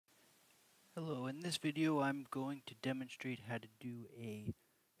Hello, in this video I'm going to demonstrate how to do a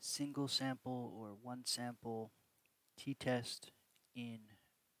single sample or one sample t-test in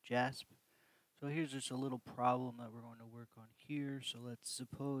JASP. So here's just a little problem that we're going to work on here. So let's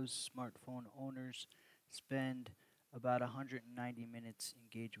suppose smartphone owners spend about 190 minutes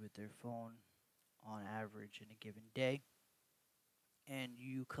engaged with their phone on average in a given day, and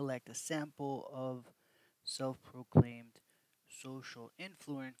you collect a sample of self-proclaimed social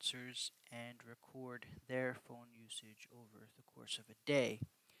influencers and record their phone usage over the course of a day.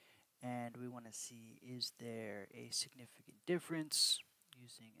 And we want to see, is there a significant difference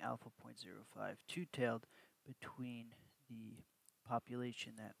using alpha 0.05 two-tailed between the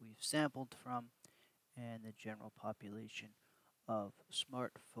population that we've sampled from and the general population of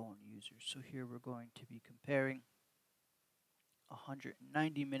smartphone users. So here we're going to be comparing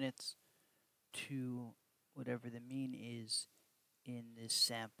 190 minutes to whatever the mean is in this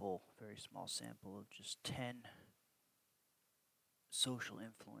sample, very small sample of just 10 social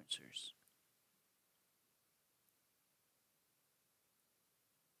influencers.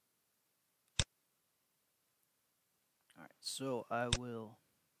 Alright, so I will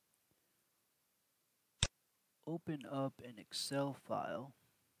open up an Excel file.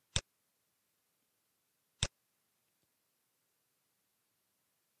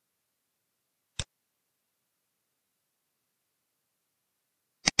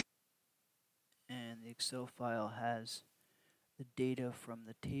 And the Excel file has the data from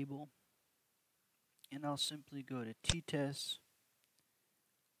the table. And I'll simply go to t-test,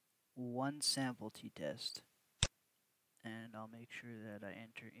 one sample t-test, and I'll make sure that I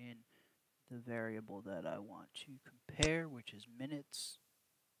enter in the variable that I want to compare, which is minutes,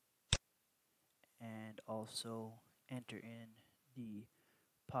 and also enter in the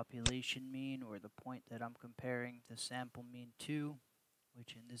population mean, or the point that I'm comparing the sample mean to,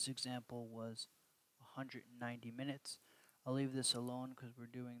 which in this example was 190 minutes. I'll leave this alone because we're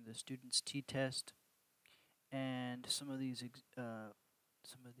doing the student's t-test, and some of these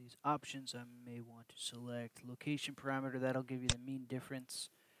options I may want to select. Location parameter, that'll give you the mean difference.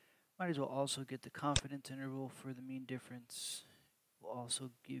 Might as well also get the confidence interval for the mean difference. Will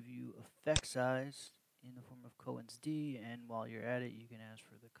also give you effect size in the form of Cohen's d, and while you're at it you can ask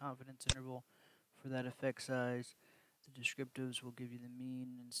for the confidence interval for that effect size. The descriptives will give you the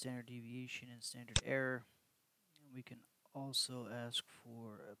mean and standard deviation and standard error. And we can also ask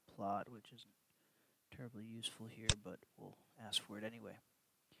for a plot, which isn't terribly useful here, but we'll ask for it anyway.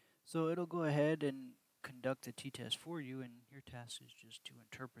 So it'll go ahead and conduct the t-test for you, and your task is just to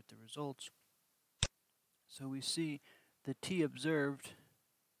interpret the results. So we see the t observed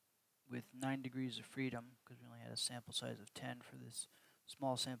with 9 degrees of freedom, because we only had a sample size of 10 for this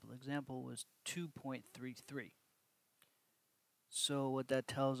small sample example, was 2.33. So what that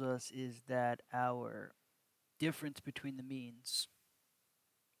tells us is that our difference between the means,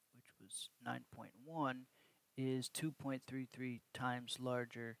 which was 9.1, is 2.33 times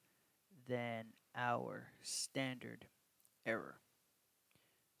larger than our standard error.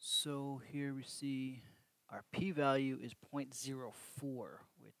 So here we see our p-value is 0.04,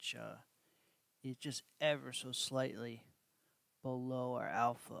 which is just ever so slightly below our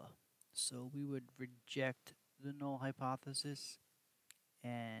alpha. So we would reject the null hypothesis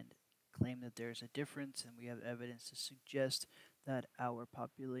and claim that there's a difference, and we have evidence to suggest that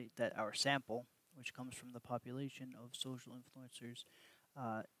our sample, which comes from the population of social influencers,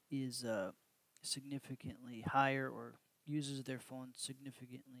 is significantly higher, or uses their phone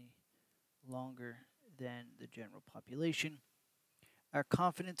significantly longer than the general population. Our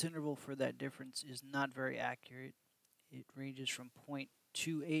confidence interval for that difference is not very accurate. It ranges from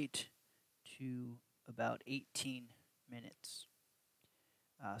 0.28 to about 18 minutes.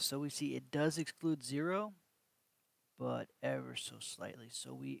 So we see it does exclude 0, but ever so slightly.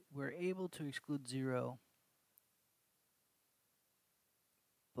 So we're able to exclude 0,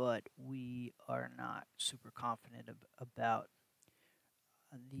 but we are not super confident about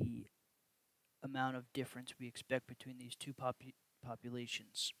the amount of difference we expect between these two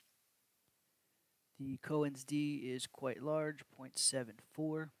populations. The Cohen's d is quite large,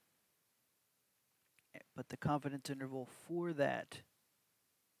 0.74, but the confidence interval for that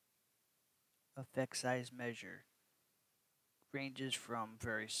effect size measure ranges from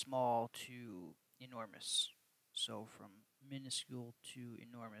very small to enormous, so from minuscule to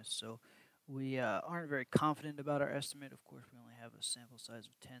enormous. So we aren't very confident about our estimate. Of course, we only have a sample size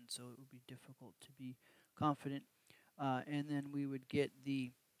of 10, so it would be difficult to be confident. And then we would get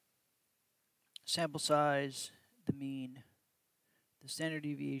the sample size, the mean, the standard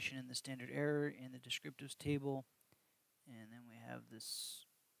deviation, and the standard error in the descriptives table. And then we have this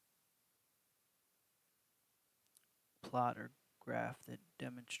plot or graph that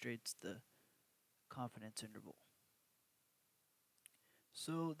demonstrates the confidence interval.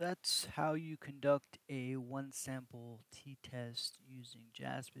 So that's how you conduct a one-sample t-test using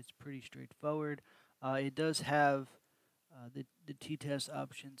JASP. It's pretty straightforward. It does have the t-test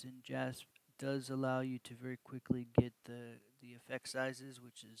options in JASP does allow you to very quickly get the effect sizes,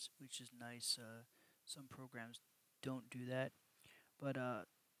 which is nice. Some programs don't do that, but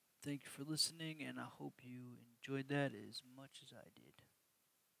thank you for listening, and I hope you enjoyed that as much as I did.